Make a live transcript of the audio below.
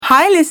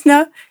Hi,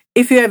 listener.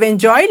 If you have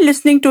enjoyed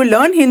listening to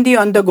Learn Hindi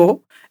on the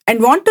go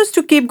and want us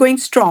to keep going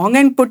strong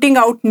and putting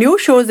out new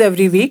shows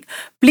every week,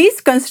 please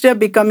consider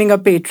becoming a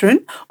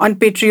patron on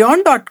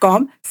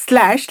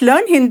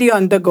patreon.com/Learn Hindi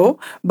on the go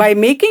by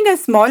making a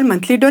small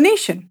monthly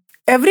donation.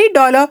 Every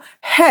dollar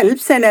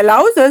helps and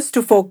allows us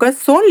to focus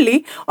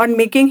solely on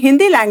making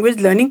Hindi language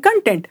learning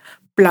content.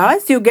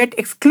 Plus, you get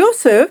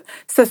exclusive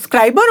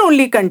subscriber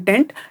only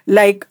content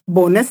like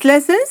bonus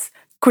lessons,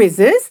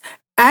 quizzes,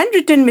 and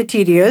written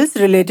materials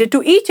related to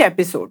each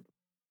episode.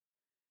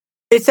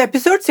 It's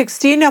episode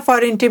 16 of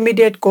our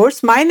intermediate course.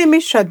 My name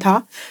is Shraddha,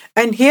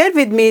 and here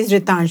with me is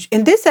Ritansh.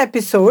 In this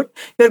episode,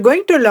 you're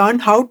going to learn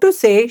how to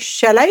say,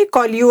 "Shall I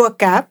call you a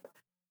cab?"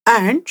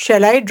 and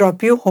 "Shall I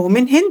drop you home?"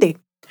 in Hindi.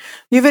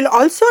 You will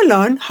also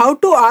learn how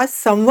to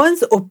ask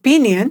someone's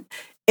opinion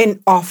in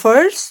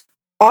offers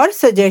or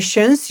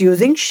suggestions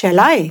using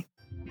 "Shall I?"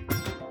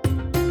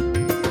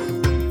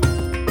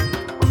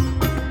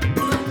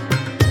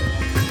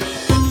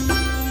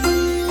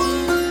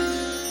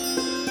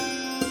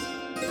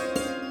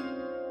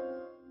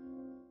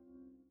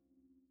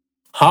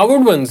 How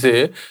would one say,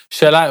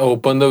 shall I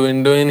open the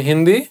window in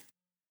Hindi?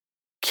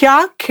 क्या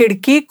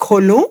खिड़की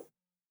खोलूं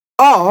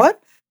और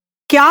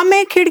क्या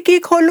मैं खिड़की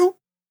खोलूं?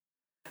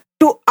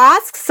 To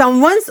ask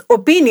someone's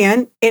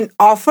opinion in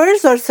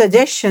offers or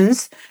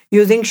suggestions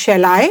using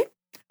 "shall I?",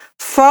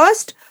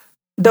 first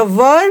the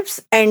verbs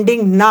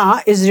ending na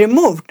is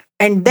removed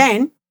and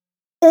then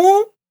o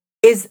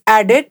is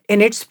added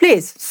in its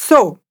place.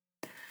 So,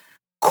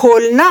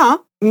 kholna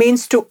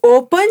means to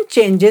open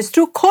changes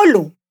to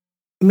kholu,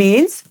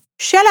 means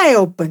shall I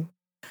open?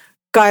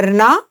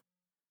 Karna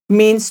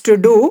means to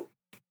do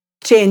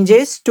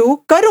changes to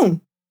karum,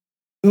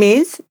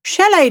 means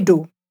shall I do?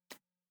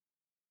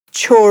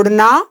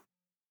 Chodna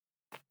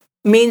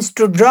means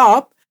to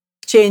drop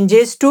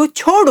changes to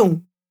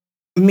chodu,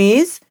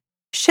 means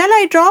shall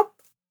I drop?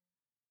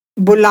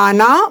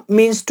 Bulana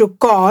means to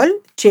call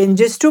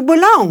changes to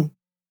bulaun,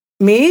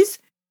 means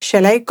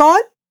shall I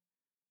call?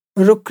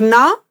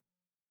 Rukna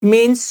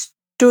means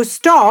to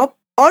stop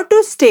or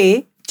to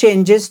stay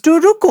changes to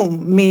rukum,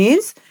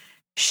 means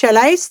shall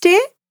I stay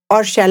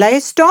or shall I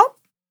stop?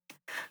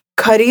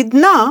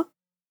 Kharidna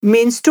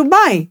means to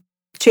buy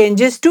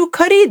changes to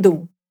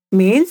kharidu,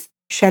 means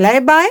shall I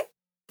buy?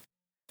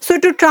 So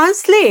to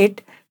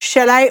translate,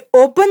 shall I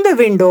open the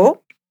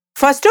window?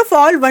 First of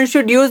all, one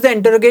should use the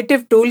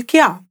interrogative tool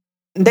kya,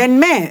 then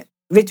मैं,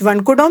 which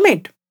one could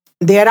omit.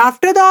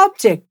 Thereafter the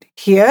object.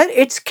 Here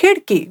it's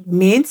khidki,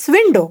 means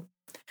window.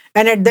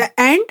 And at the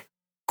end,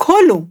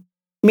 kholu,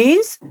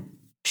 means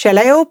shall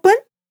I open?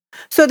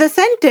 So the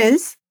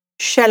sentence,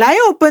 shall I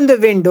open the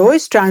window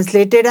is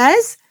translated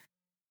as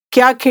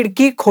क्या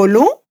खिड़की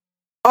खोलूं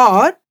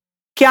और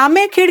क्या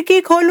मैं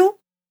खिड़की खोलूं?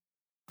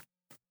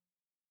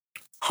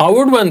 How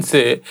would one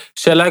say,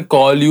 shall I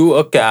call you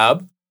a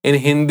cab in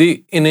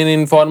Hindi in an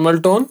informal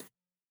tone?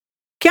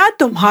 क्या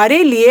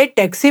तुम्हारे लिए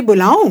टैक्सी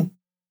बुलाऊं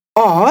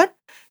और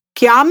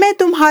क्या मैं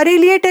तुम्हारे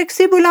लिए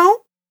टैक्सी बुलाऊं?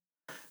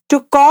 To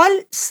call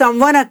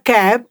someone a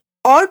cab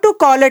or to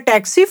call a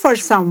taxi for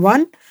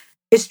someone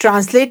is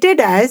translated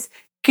as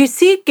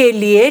किसी के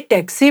लिए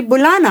टैक्सी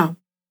बुलाना.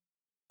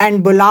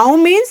 And बुलाऊं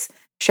means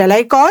shall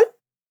I call?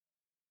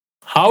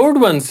 How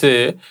would one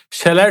say,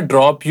 shall I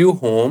drop you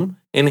home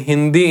in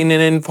Hindi in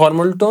an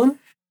informal tone?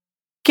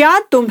 क्या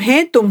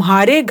तुम्हें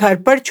तुम्हारे घर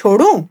पर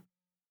छोड़ूं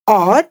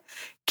और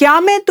क्या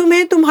मैं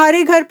तुम्हें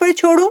तुम्हारे घर पर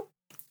छोड़ूं?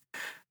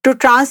 To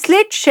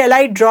translate shall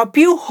I drop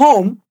you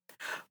home,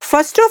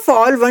 first of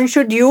all one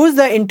should use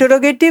the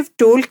interrogative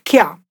tool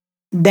kya,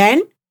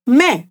 then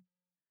मैं,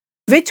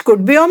 which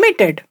could be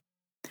omitted.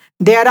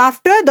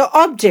 Thereafter the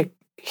object,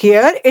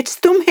 here it's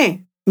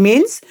तुम्हें,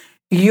 means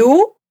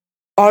you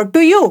or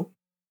to you.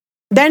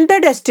 Then the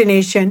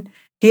destination,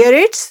 here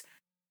it's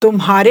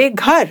तुम्हारे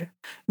घर,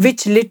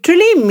 which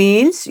literally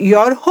means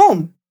your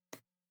home.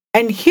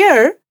 And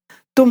here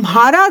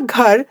तुम्हारा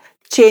घर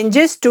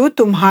changes to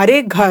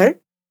तुम्हारे घर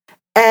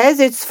as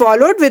it's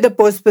followed with the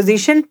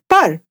postposition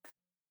par,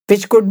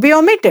 which could be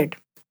omitted.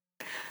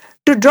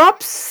 To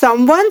drop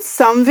someone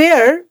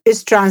somewhere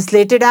is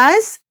translated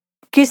as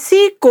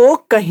किसी को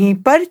कहीं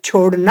पर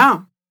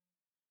छोड़ना.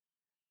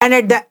 And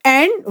at the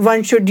end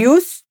one should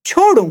use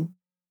छोड़ूं,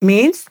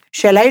 means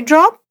shall I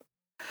drop?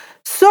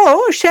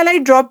 So shall I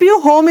drop you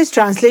home is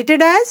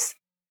translated as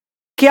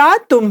क्या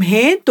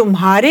तुम्हें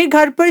तुम्हारे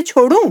घर पर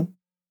छोड़ूं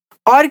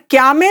और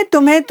क्या मैं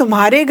तुम्हें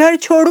तुम्हारे घर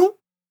छोड़ूं?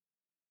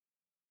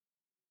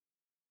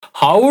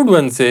 How would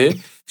one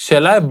say,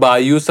 shall I buy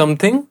you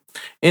something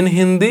in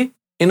Hindi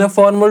in a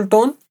formal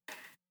tone?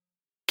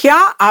 क्या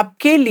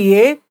आपके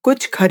लिए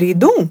कुछ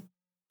खरीदूं?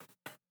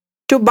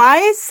 To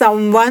buy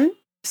someone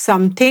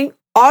something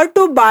or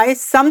to buy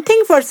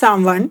something for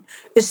someone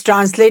is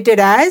translated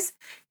as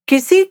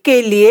किसी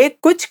के लिए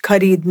कुछ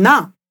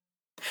खरीदना.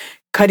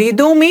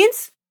 खरीदूं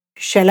means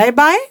shall I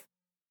buy?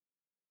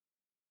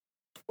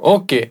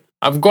 Okay,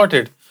 I've got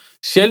it.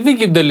 Shall we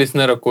give the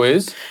listener a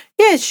quiz?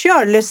 Yes,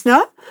 sure,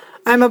 listener.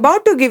 I'm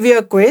about to give you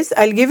a quiz.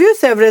 I'll give you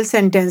several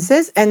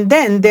sentences and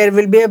then there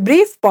will be a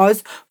brief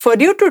pause for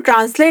you to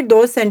translate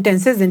those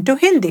sentences into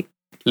Hindi.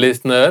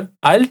 Listener,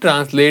 I'll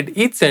translate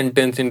each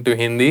sentence into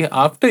Hindi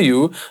after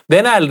you,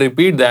 then I'll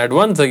repeat that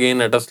once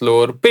again at a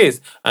slower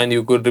pace and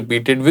you could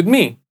repeat it with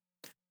me.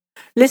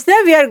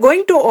 Listener, we are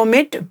going to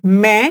omit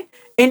 "मैं"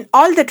 in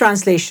all the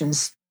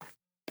translations.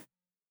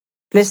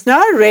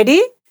 Listener,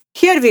 ready?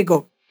 Here we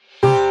go.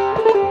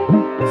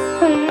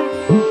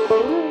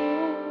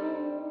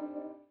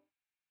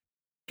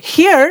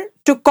 Here,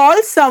 to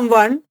call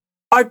someone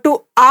or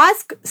to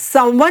ask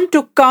someone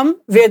to come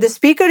where the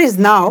speaker is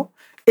now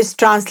is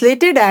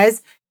translated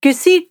as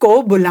किसी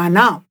को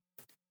बुलाना.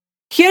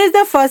 Here is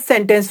the first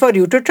sentence for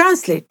you to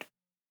translate.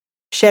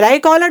 Shall I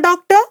call a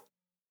doctor?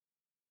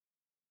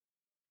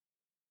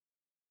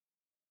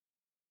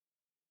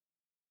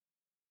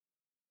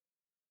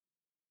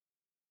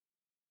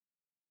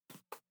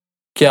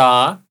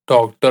 क्या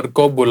doctor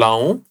को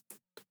बुलाऊं?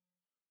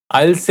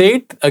 I'll say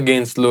it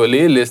again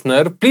slowly.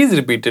 Listener, please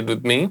repeat it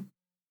with me.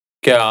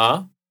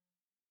 क्या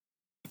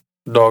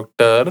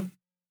doctor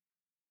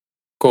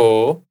को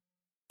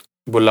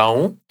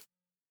बुलाऊं?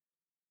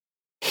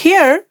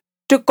 Here,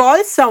 to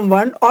call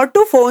someone or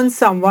to phone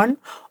someone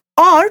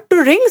or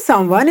to ring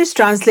someone is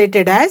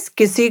translated as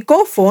किसी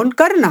को phone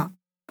करना.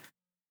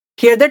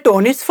 Here the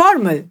tone is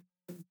formal.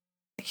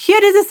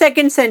 Here is the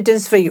second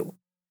sentence for you.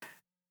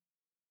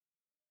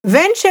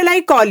 When shall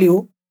I call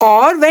you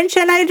or when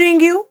shall I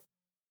ring you?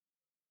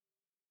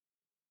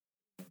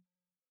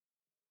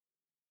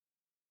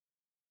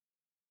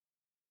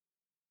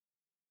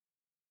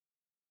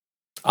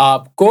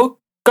 आपको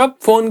कब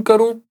phone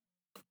करूं?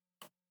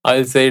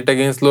 I'll say it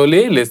again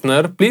slowly.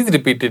 Listener, please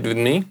repeat it with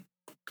me.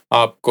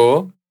 आपको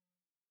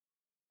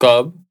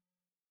कब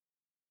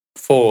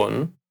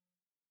phone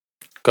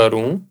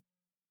करूं?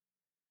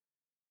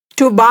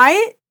 To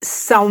buy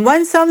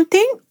someone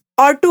something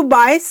or to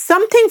buy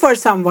something for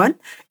someone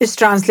is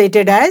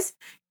translated as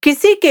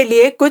किसी के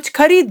लिए कुछ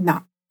खरीदना.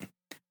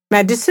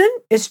 Medicine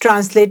is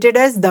translated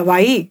as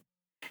दवाई.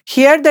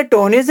 Here the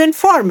tone is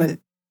informal.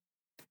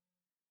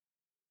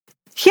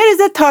 Here is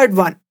the third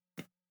one.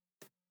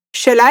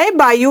 Shall I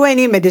buy you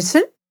any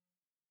medicine?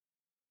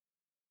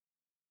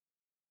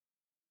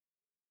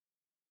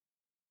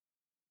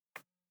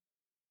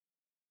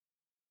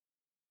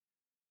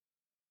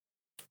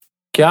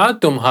 क्या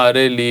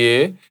तुम्हारे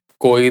लिए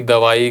कोई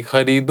दवाई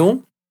खरीदूं?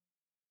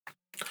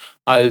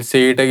 I'll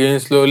say it again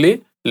slowly.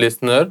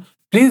 Listener,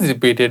 please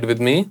repeat it with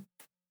me.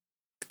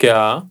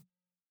 क्या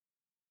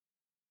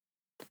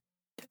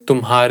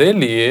तुम्हारे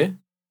लिए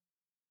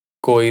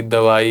कोई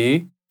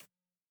दवाई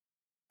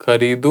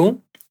खरीदूं?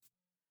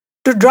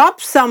 To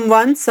drop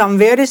someone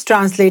somewhere is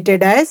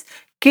translated as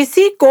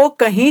किसी को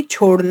कहीं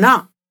छोड़ना.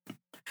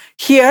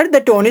 Here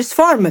the tone is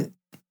formal.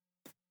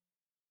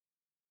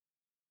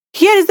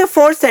 Here is the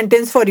fourth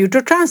sentence for you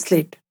to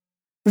translate.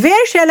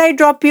 Where shall I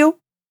drop you?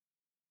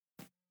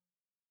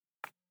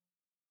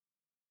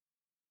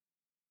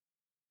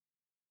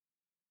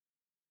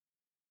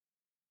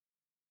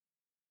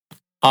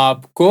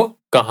 आपको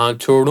कहाँ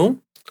छोड़ूं?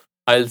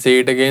 I'll say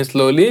it again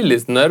slowly.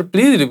 Listener,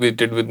 please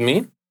repeat it with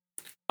me.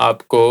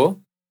 आपको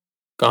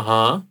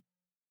कहाँ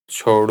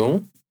छोड़ूं?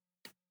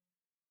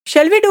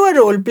 Shall we do a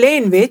role play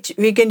in which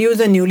we can use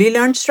a newly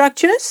learned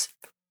structures?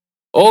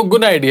 Oh,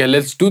 good idea.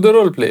 Let's do the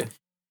role play.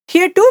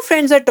 Here two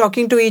friends are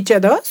talking to each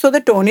other, so the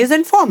tone is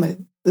informal.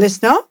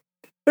 Listener,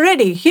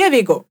 ready? Here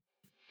we go.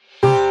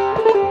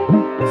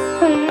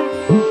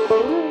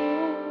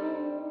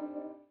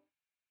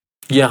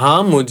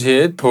 यहाँ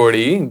मुझे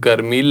थोड़ी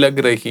गर्मी लग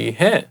रही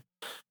है.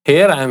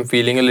 Here I am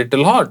feeling a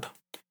little hot.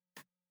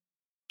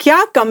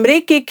 क्या कमरे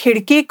की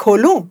खिड़की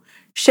खोलूं?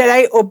 Shall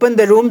I open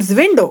the room's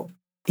window?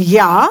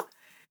 या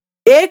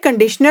एयर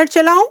कंडीशनर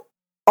चलाऊं?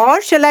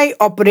 Or shall I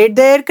operate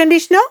the air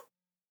conditioner?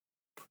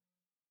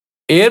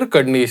 Air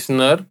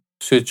conditioner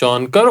switch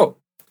on करो.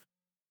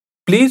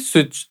 Please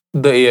switch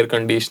the air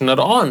conditioner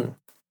on.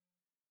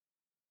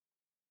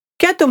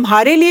 क्या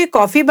तुम्हारे लिए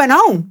कॉफी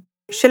बनाऊं?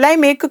 Shall I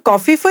make a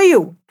coffee for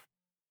you?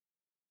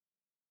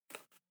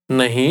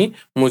 नहीं,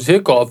 मुझे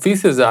coffee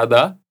से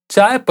ज्यादा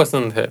चाय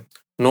पसंद है.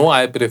 No,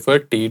 I prefer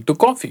tea to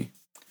coffee.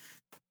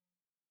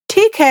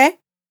 ठीक है,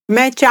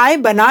 मैं चाय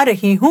बना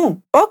रही हूं.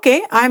 Okay,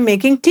 I am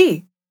making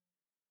tea.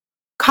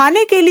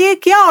 खाने के लिए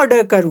क्या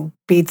ऑर्डर करूं?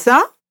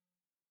 Pizza?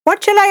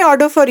 What shall I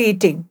order for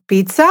eating?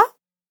 Pizza?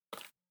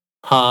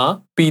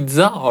 हाँ,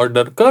 पिज्जा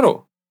ऑर्डर करो.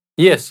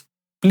 Yes,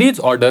 please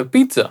order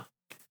pizza.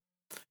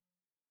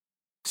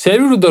 Shall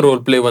we do the role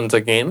play once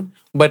again?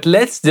 But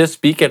let's just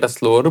speak at a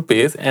slower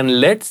pace and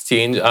let's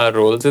change our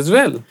roles as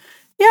well.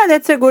 Yeah,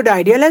 that's a good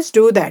idea. Let's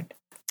do that.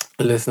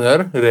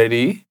 Listener,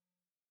 ready?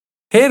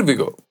 Here we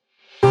go.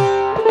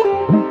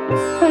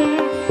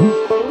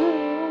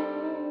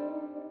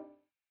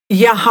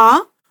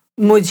 यहाँ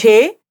मुझे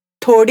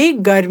थोड़ी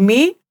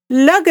गर्मी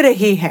लग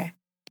रही है.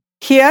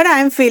 Here I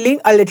am feeling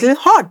a little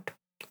hot.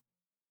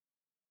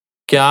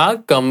 क्या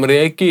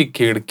कमरे की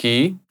खिड़की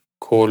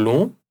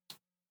खोलूं?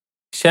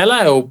 Shall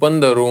I open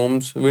the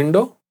room's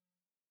window?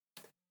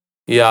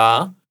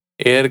 या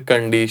एयर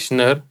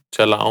कंडीशनर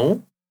चलाऊं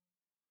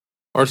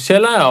और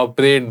shall I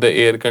operate the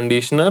air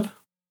conditioner?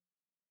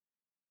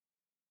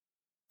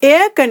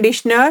 Air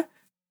conditioner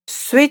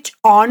switch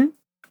on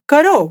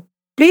करो.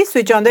 Please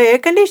switch on the air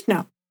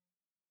conditioner.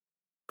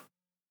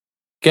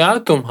 क्या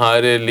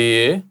तुम्हारे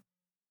लिए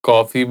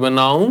कॉफी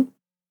बनाऊं?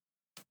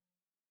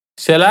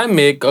 Shall I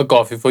make a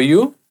coffee for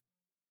you?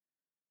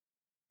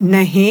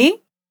 नहीं,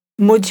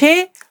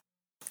 मुझे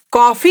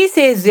coffee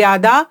से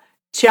ज्यादा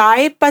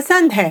चाय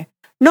पसंद है.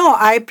 No,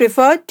 I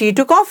prefer tea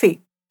to coffee.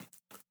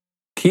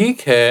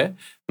 ठीक है,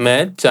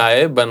 मैं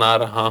चाय बना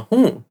रहा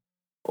हूं.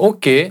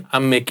 Okay, I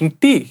am making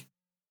tea.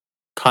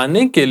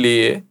 खाने के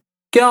लिए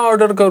क्या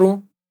ऑर्डर करूं?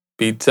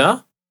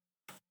 Pizza?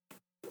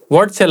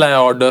 What shall I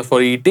order for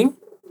eating?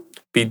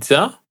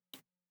 Pizza?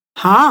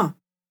 हाँ,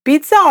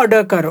 पिज्जा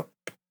ऑर्डर करो.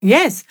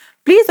 Yes,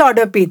 please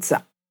order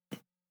pizza.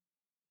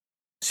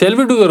 Shall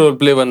we do the role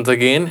play once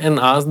again and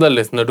ask the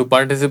listener to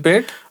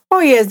participate? Oh,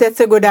 yes, that's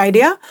a good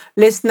idea.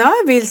 Listener,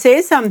 we'll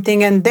say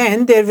something and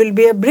then there will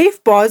be a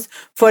brief pause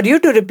for you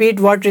to repeat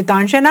what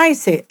Ritansh and I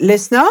say.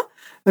 Listener,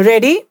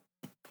 ready?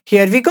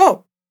 Here we go.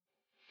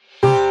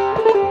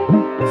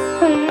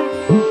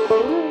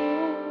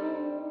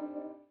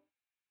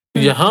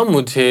 यहाँ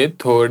मुझे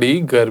थोड़ी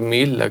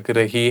गर्मी लग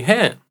रही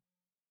है.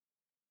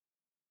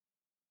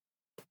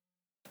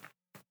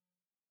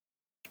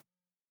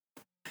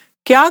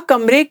 क्या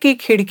कमरे की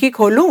खिड़की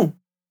खोलूं?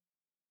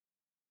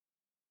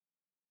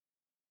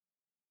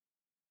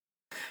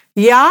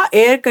 या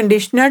air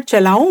conditioner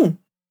चलाऊं?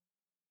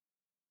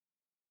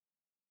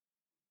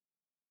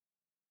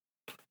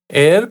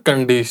 Air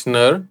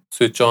conditioner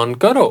switch on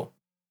करो.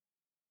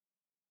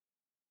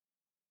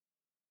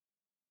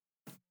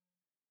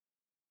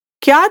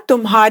 क्या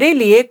तुम्हारे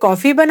लिए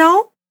कॉफी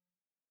बनाऊं?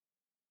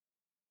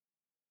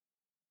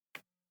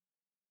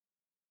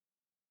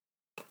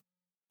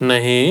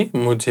 नहीं,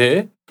 मुझे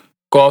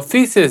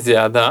कॉफी से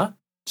ज्यादा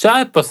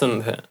चाय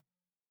पसंद है.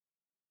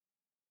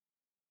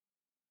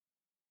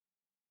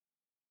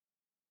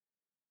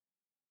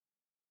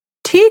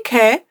 ठीक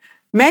है,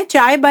 मैं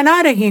चाय बना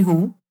रही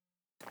हूं.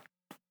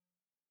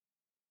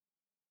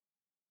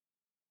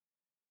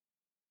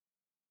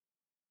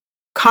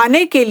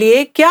 खाने के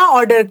लिए क्या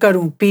ऑर्डर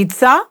करूं?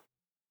 पिज्जा?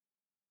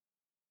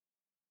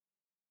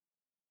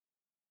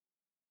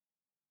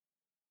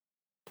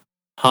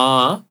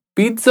 हाँ,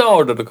 पिज्जा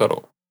ऑर्डर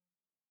करो.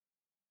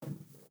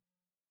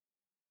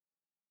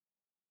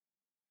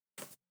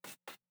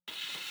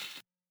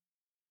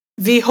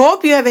 We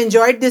hope you have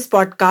enjoyed this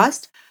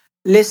podcast.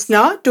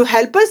 Listener, to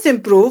help us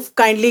improve,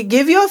 kindly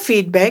give your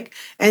feedback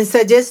and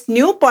suggest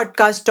new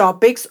podcast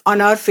topics on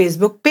our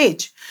Facebook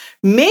page.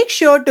 Make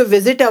sure to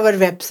visit our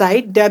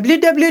website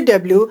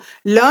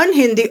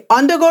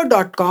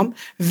www.learnhindiondego.com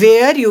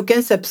where you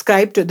can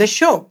subscribe to the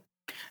show.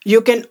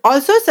 You can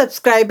also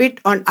subscribe it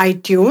on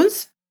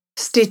iTunes,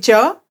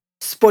 Stitcher,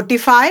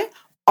 Spotify,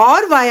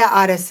 or via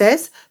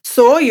RSS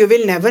so you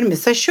will never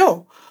miss a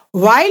show.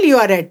 While you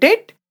are at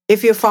it,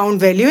 if you found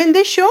value in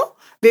this show,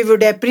 we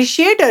would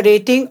appreciate a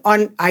rating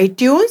on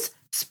iTunes,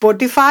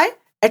 Spotify,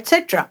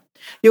 etc.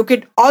 You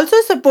could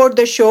also support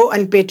the show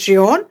on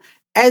Patreon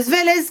as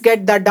well as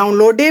get the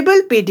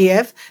downloadable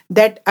PDF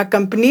that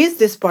accompanies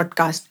this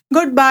podcast.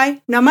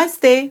 Goodbye.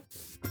 Namaste.